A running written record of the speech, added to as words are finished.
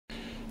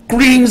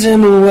Greetings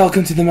and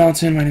welcome to the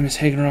mountain. My name is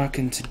Hagenrock,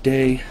 and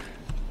today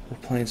we're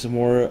playing some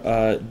more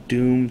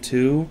Doom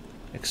 2.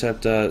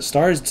 Except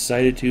Stars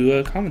decided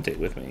to commentate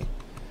with me.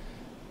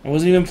 I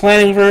wasn't even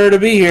planning for her to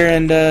be here,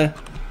 and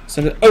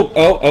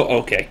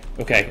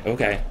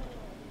okay.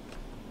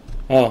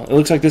 Oh, it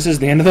looks like this is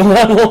the end of the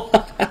level.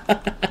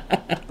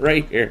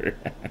 Right here.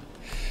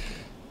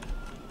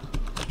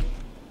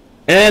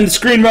 And the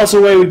screen melts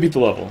away, we beat the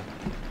level.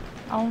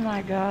 Oh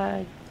my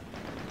god.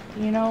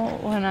 You know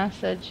when I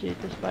said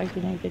shoot the spiky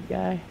naked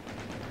guy?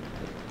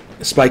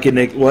 Spiky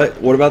naked,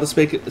 what? What about the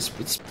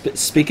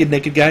spiky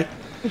naked guy?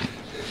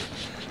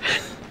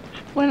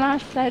 When I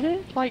said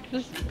it, like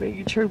this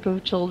big troop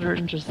of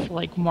children just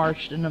like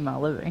marched into my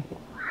living.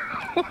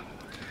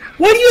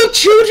 Why do you have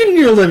children in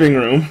your living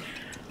room?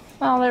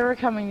 Well, they were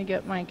coming to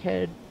get my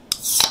kid.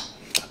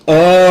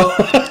 Oh.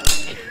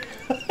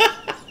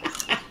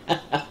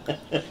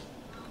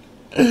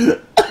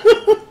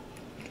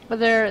 But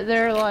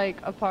they're like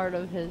a part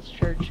of his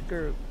church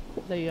group,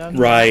 the Young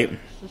Right.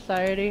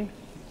 Society.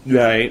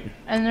 Right.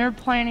 And they're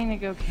planning to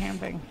go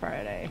camping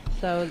Friday.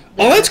 So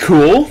oh, that's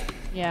cool.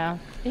 Yeah.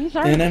 He's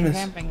already been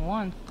camping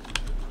once.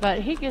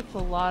 But he gets a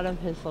lot of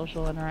his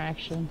social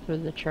interaction through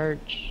the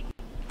church.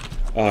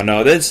 Oh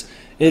no, that's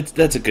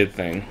a good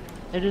thing.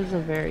 It is a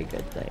very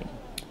good thing.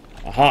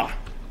 Aha.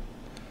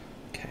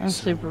 Okay, I'm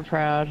super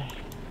proud.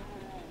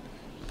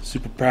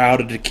 Super proud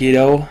of the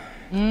kiddo.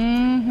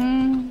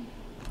 Mm-hmm.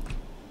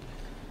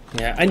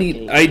 Yeah,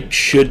 I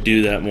should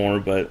do that more,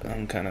 but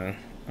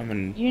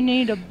You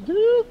need a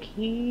blue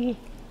key.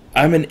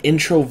 I'm an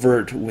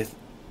introvert with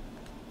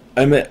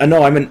I'm an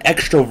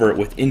extrovert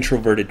with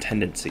introverted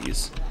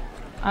tendencies.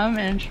 I'm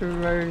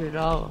introverted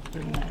all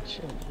in that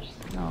shit.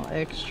 There's no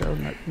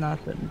extra,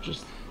 nothing.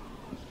 Just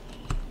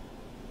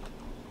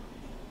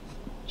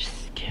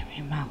give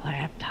me my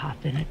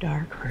laptop in a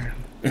dark room.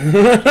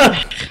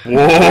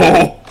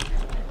 Whoa!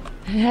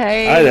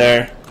 Hey. Hi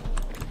there.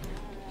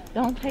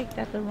 Don't take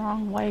that the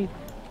wrong way,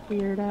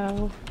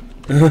 weirdo.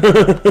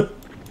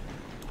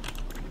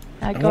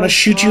 I want to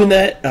shoot you in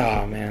that.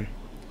 Oh man,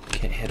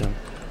 can't hit him.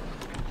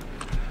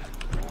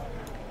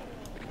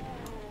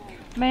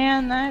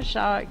 Man, that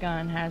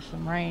shotgun has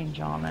some range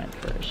on it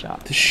for a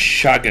shotgun. This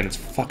shotgun is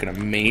fucking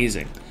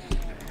amazing.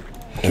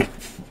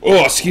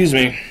 Oh, excuse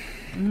me.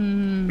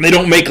 They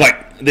don't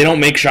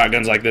make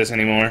shotguns like this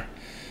anymore.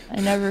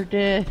 I never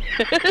did.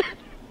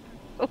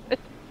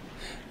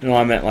 No,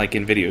 I meant like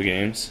in video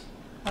games.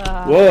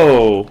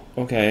 Whoa.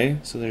 Okay,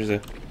 so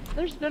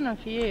There's been a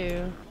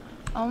few.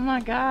 Oh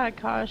my god,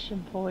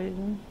 caution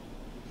poison.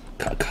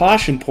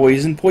 Caution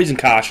poison. Poison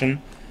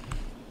caution.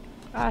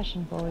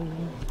 Caution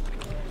poison.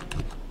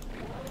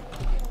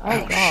 Oh,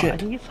 oh god,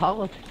 shit. he's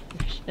hollow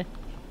shit.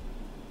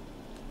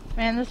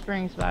 Man, this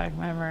brings back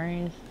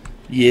memories.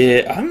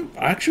 Yeah, I'm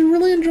actually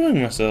really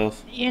enjoying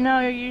myself. You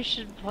know, you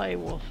should play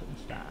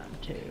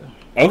Wolfenstein too.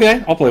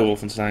 Okay, I'll play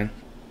Wolfenstein.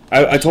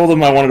 I told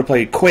him I wanted to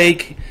play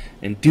Quake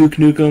and Duke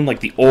Nukem,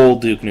 like the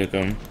old Duke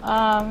Nukem.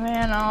 Oh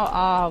man,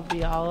 I'll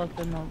be all up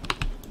in the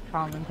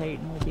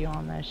commentating with you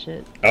on that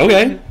shit.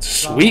 Okay,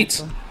 sweet.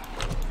 Awesome.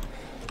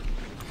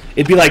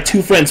 It'd be like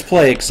two friends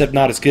play, except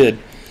not as good.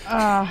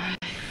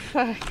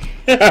 Fuck.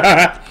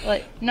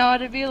 Like, no,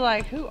 it'd be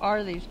like, who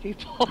are these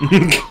people?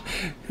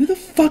 Who the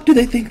fuck do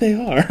they think they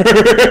are?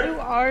 Who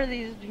are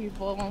these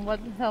people and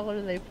what the hell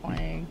are they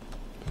playing?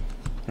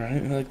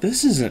 Right? Like,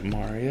 this isn't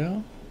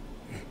Mario.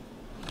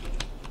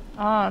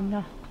 Oh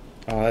no.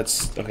 Oh,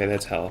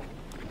 that's hell.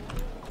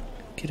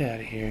 Get out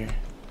of here.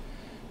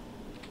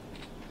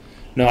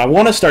 No, I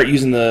want to start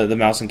using the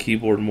mouse and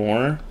keyboard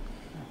more,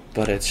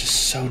 but it's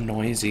just so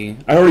noisy.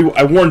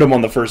 I warned him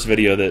on the first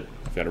video that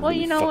I've got a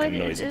really fucking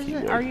noisy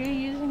keyboard. Are you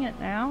using it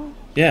now?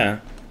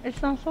 Yeah.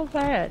 It's not so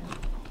bad.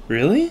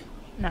 Really?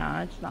 No,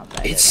 it's not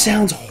bad. It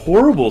sounds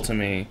horrible to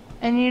me.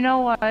 And you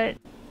know what?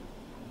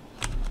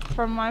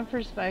 From my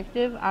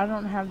perspective, I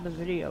don't have the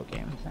video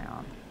game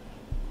sound.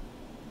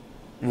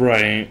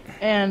 Right.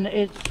 And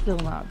it's still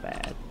not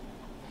bad.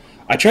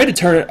 I turned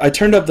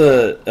up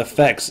the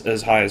effects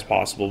as high as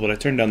possible, but I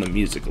turned down the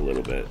music a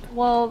little bit.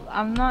 Well,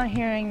 I'm not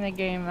hearing the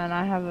game, and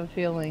I have a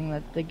feeling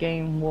that the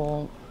game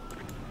will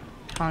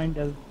kind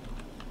of...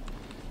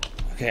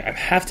 Okay, I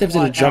have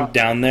to jump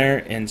down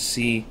there and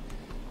see,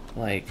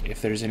 like,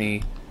 if there's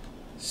any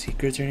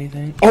secrets or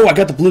anything. Oh, I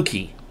got the blue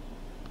key.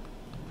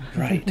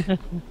 Right.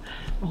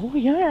 Oh,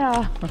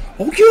 yeah.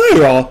 Oh,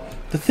 yeah!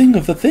 The thing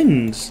of the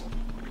things.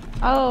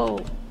 Oh,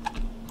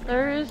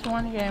 there is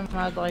one game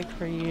I'd like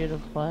for you to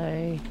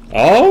play.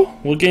 Oh?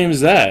 What game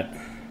is that?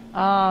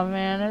 Oh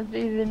man, it'd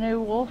be the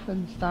new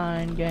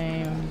Wolfenstein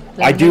game.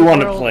 I do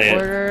want to play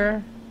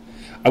it.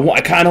 I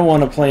kind of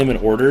want to play them in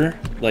order,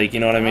 like, you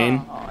know what I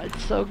mean? Oh,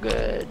 it's so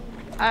good.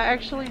 I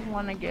actually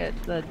want to get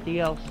the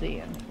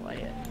DLC and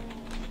play it.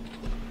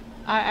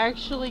 I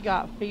actually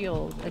got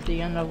feels at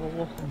the end of a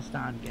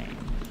Wolfenstein game.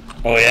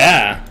 Oh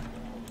yeah?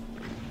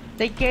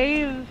 They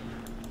gave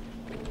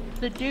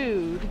the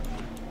dude,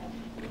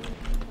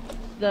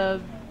 the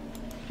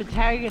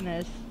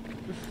protagonist,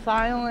 the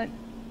silent,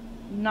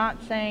 not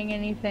saying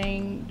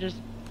anything, just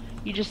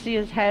You just see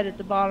his head at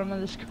the bottom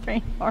of the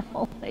screen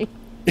normally.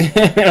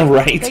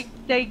 Right.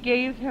 They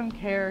gave him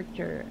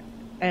character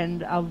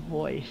and a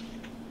voice.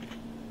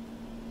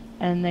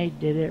 And they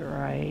did it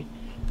right.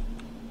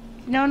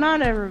 No,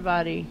 not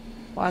everybody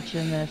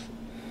watching this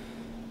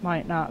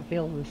might not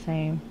feel the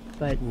same,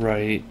 but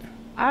Right.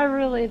 I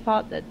really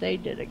thought that they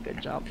did a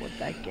good job with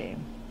that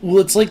game. Well,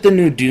 it's like the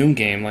new Doom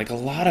game. Like, a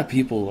lot of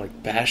people,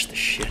 like, bash the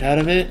shit out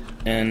of it,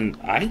 and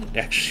I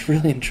actually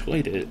really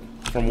enjoyed it,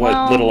 from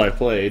what little I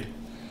played.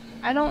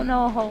 I don't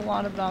know a whole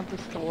lot about the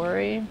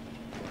story,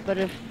 but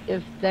if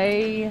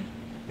they...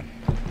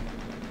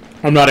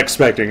 I'm not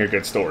expecting a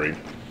good story.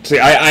 See,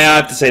 I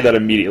have to say that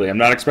immediately. I'm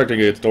not expecting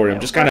a good story. I'm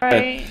just kind of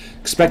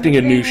expecting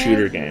a new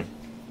shooter game.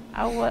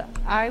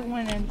 I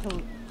went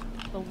into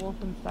the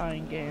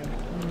Wolfenstein game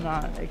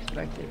not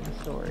expecting a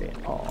story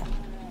at all.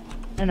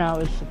 And I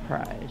was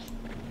surprised.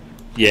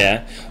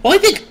 Yeah. Well, I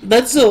think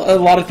that's a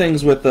lot of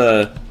things with,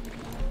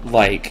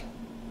 like,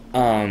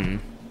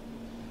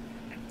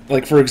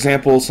 for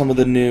example, some of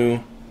the new,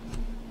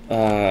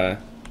 are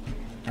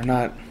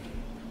not,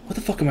 what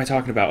the fuck am I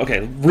talking about?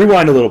 Okay,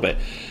 rewind a little bit.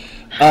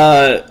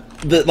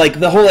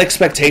 The whole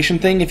expectation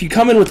thing, if you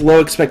come in with low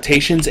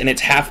expectations and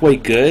it's halfway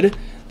good,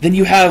 then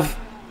you have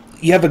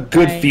a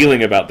good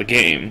feeling about the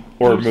game,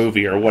 or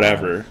movie, or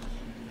whatever.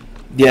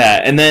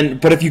 Yeah, and then,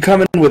 but if you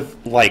come in with,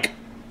 like,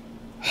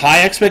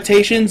 high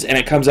expectations and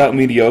it comes out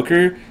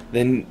mediocre,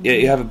 then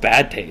you have a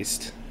bad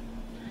taste.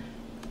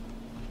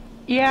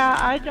 Yeah,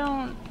 I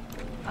don't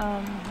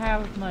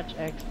have much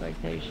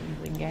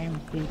expectations in games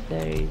these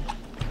days.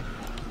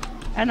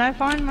 And I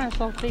find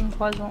myself being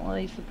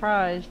pleasantly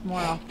surprised more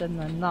often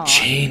than not.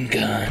 Chain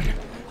gun.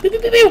 Pew, pew,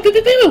 pew, pew, pew,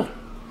 pew, pew.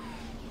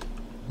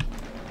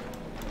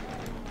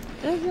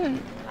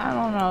 I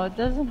don't know, it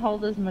doesn't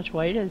hold as much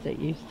weight as it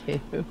used to.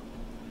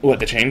 What,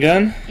 the chain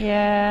gun?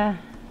 Yeah.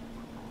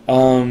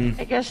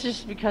 I guess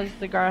just because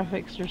the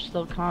graphics are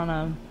still kind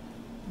of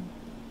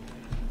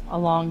a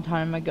long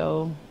time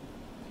ago.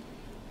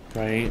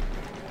 Right.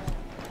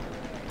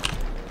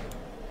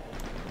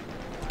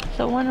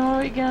 So when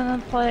are we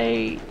gonna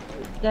play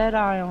Dead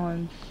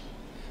Islands?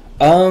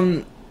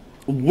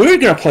 We're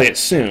gonna play it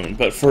soon,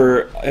 but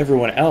for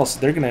everyone else,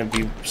 they're gonna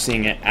be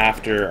seeing it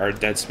after our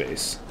Dead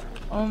Space.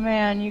 Oh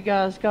man, you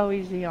guys go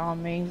easy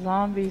on me.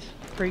 Zombies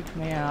freak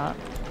me out.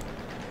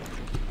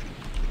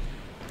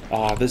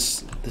 Oh,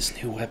 this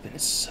new weapon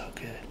is so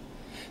good.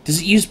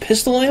 Does it use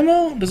pistol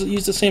ammo? Does it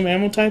use the same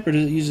ammo type, or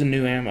does it use a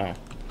new ammo?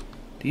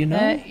 Do you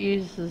know? It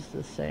uses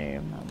the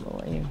same, I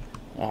believe.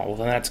 Oh, well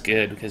then that's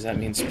good, because that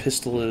means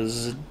pistol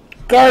is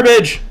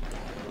garbage!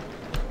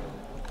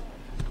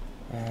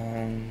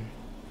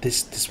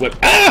 This weapon...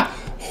 Ah!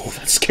 Oh,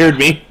 that scared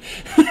me.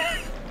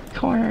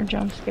 Corner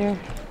jump scare.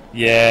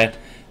 Yeah,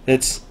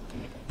 that's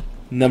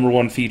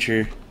 #1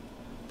 feature.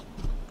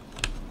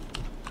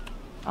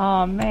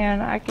 Oh man,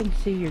 I can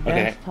see your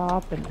Okay.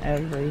 desktop and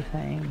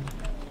everything.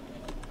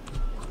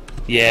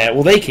 Yeah,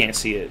 well they can't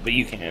see it, but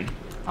you can.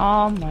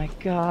 Oh my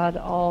god,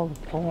 all the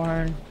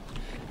porn.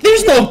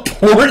 There's no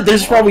porn!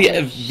 There's probably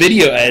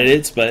video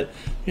edits, but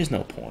there's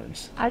no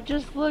porns. I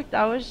just looked,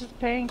 I was just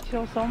paying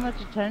so much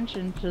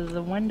attention to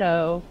the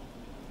window.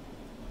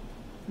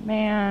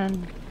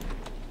 Man.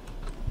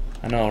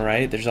 I know,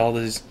 right? There's all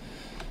these,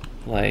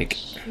 like...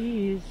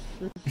 Jeez.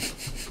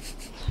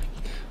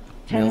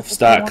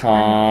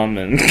 MILFs.com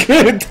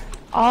and...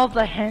 all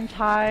the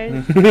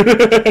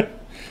hentais.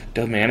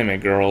 Dumb anime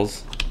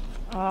girls.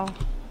 Oh,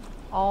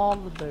 all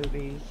the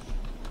boobies.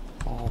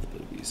 All the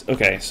boobies.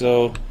 Okay,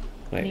 so...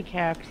 Wait.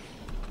 Kneecaps.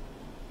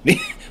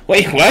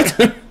 Wait, what?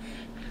 I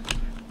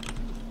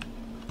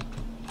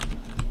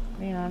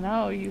mean, I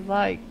know you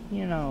like,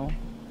 you know,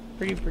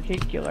 pretty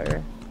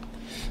particular.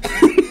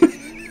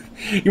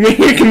 You're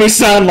making me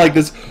sound like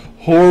this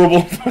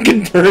horrible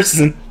fucking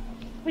person.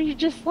 Well, you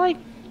just like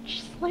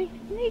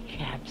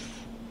kneecaps.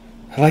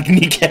 I like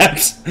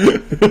kneecaps.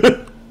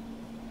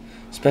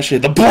 Especially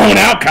the blown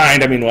out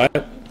kind, I mean,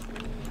 what?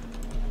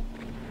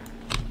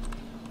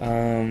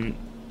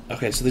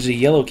 Okay, so there's a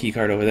yellow key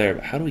card over there,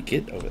 but how do we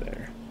get over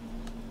there?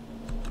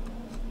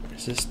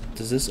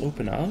 Does this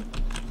open up?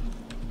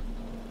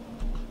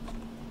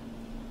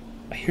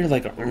 I hear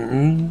like a...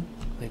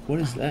 Like, what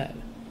is that?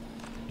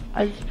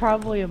 It's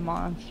probably a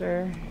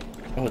monster.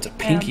 Oh, it's a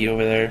Pinky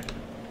over there.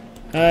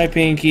 Hi,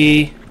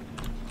 Pinky.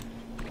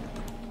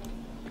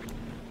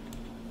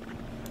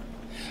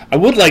 I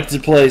would like to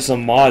play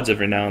some mods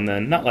every now and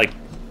then. Not like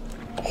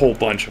a whole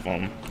bunch of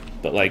them,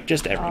 but like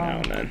just every now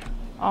and then.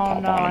 Oh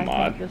Pop no, on a I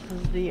mod. think this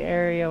is the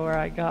area where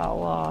I got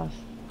lost.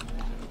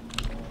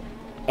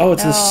 Oh,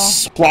 it's No. the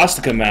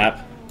swastika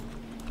map.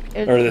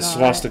 It's Or the not.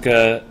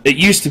 swastika. It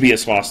used to be a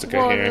swastika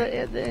Well, here.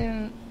 it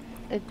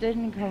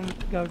didn't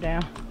go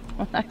down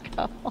when I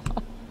got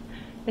lost.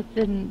 It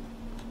didn't.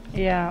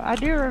 Yeah, I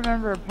do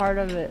remember a part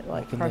of it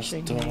like Open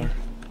crushing this me. door.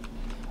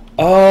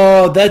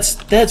 Oh,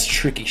 that's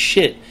tricky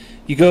shit.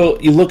 You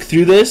look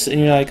through this, and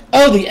you're like,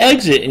 oh, the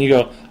exit, and you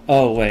go,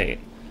 oh, wait.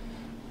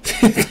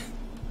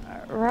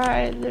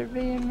 Right, they're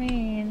being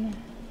mean.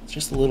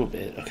 Just a little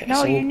bit. Okay.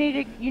 No, so you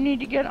need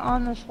to get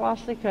on the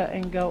swastika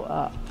and go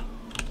up.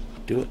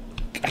 do it.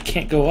 I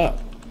can't go up,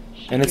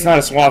 and it's not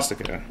a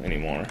swastika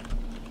anymore.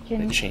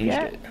 They changed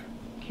it.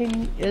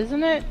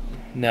 Isn't it?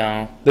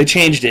 No, they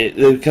changed it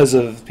because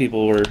of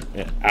people were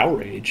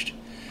outraged.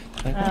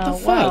 Like, what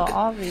the well, fuck?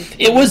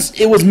 obviously.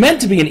 It was meant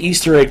to be an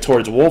Easter egg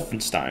towards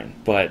Wolfenstein,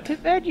 but Too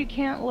bad you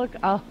can't look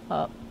up.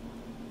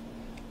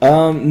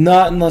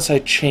 not unless I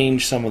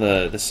change some of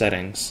the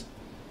settings.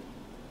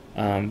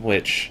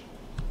 Which,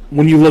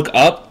 when you look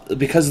up,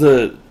 because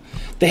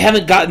they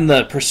haven't gotten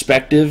the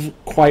perspective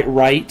quite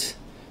right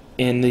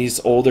in these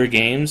older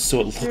games, so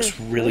it looks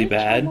really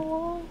bad.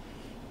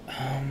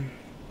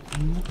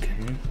 I'm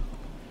looking.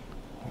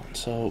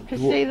 So,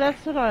 see,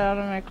 that's what I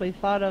automatically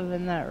thought of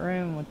in that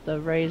room with the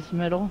raised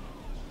middle.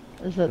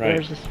 Is that right.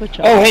 there's a switch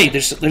Oh, off. hey,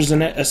 there's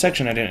a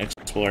section I didn't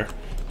explore.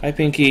 Hi,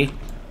 Pinky.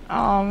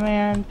 Oh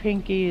man,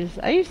 Pinkies.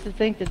 I used to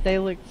think that they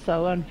looked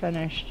so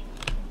unfinished.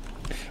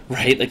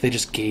 Right, like they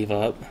just gave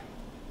up.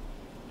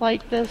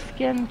 Like the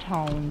skin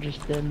tone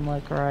just didn't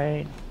look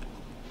right.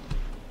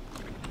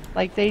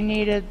 Like they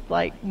needed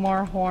like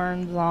more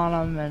horns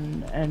on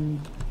them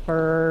and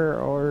fur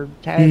or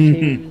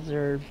tattoos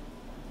or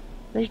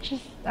they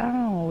just, I don't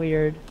know,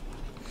 weird.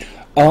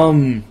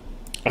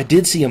 I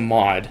did see a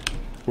mod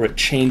where it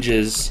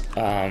changes,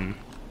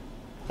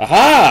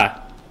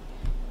 aha!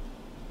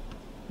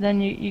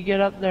 Then you get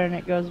up there and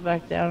it goes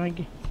back down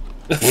again.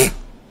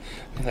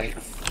 Like,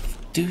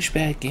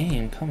 douchebag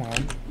game, come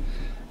on.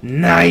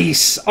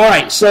 Nice!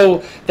 Alright,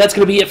 so that's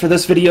going to be it for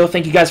this video.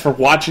 Thank you guys for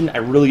watching. I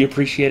really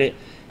appreciate it.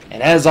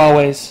 And as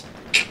always,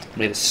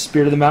 may the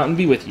spirit of the mountain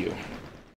be with you.